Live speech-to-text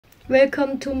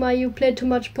Welcome to my You Play Too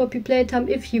Much Poppy Playtime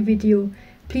if you video.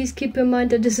 Please keep in mind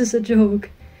that this is a joke.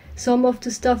 Some of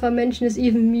the stuff I mention is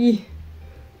even me.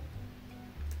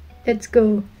 Let's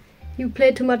go. You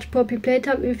play too much Poppy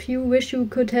Playtime if you wish you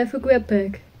could have a grab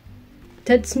bag.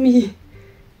 That's me.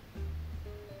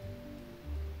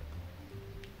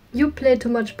 You play too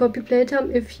much Poppy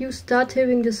Playtime if you start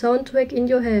hearing the soundtrack in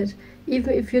your head,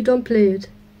 even if you don't play it.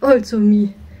 Also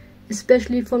me.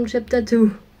 Especially from chapter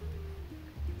 2.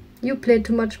 You play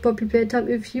too much Poppy Playtime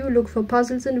if you look for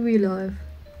puzzles in real life.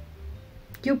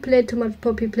 You play too much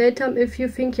Poppy Playtime if you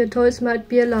think your toys might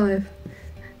be alive.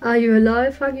 Are you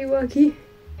alive, Huggy Wuggy?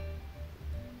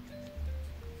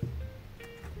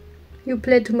 You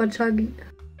play too much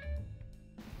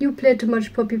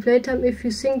Poppy Playtime if you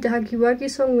sing the Huggy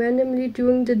Wuggy song randomly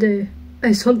during the day.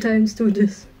 I sometimes do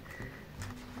this.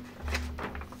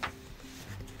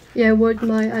 Yeah, I wrote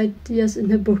my ideas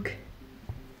in a book.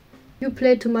 You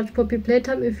play too much Poppy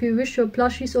Playtime if you wish your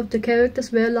plushies of the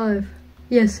characters were alive.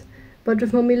 Yes, but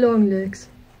with mommy long legs.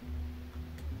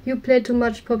 You play too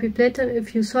much Poppy Playtime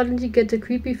if you suddenly get a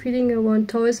creepy feeling around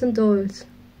toys and dolls.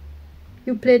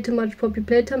 You play too much Poppy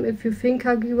Playtime if you think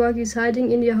Huggy Wuggy is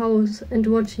hiding in your house and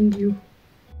watching you.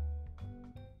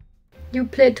 You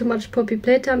play too much Poppy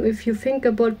Playtime if you think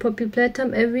about Poppy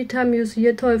Playtime every time you see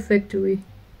a toy factory.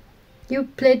 You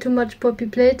play too much Poppy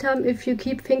Playtime if you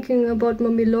keep thinking about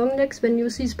mommy long legs when you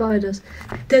see spiders.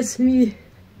 That's me.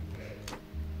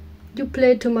 You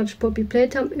play too much Poppy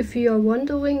Playtime if you are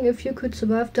wondering if you could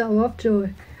survive the hour of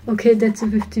joy. Okay, that's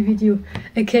it with the video.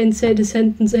 I can't say the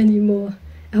sentence anymore.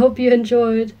 I hope you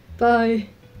enjoyed. Bye.